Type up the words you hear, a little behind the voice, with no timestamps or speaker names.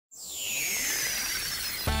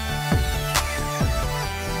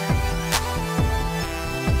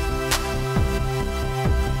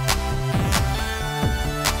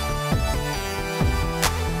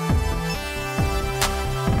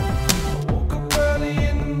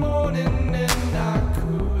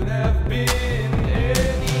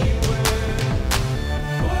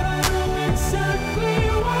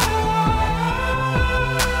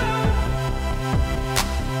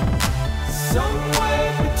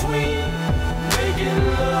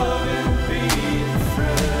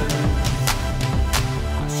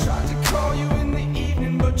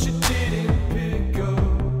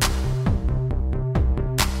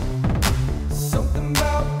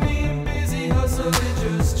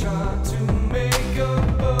just trying to make a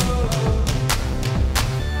buck.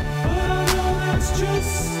 But I know that's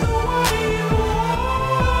just the way you are.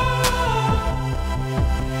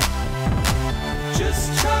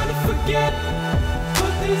 Just trying to forget,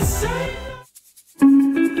 but this ain't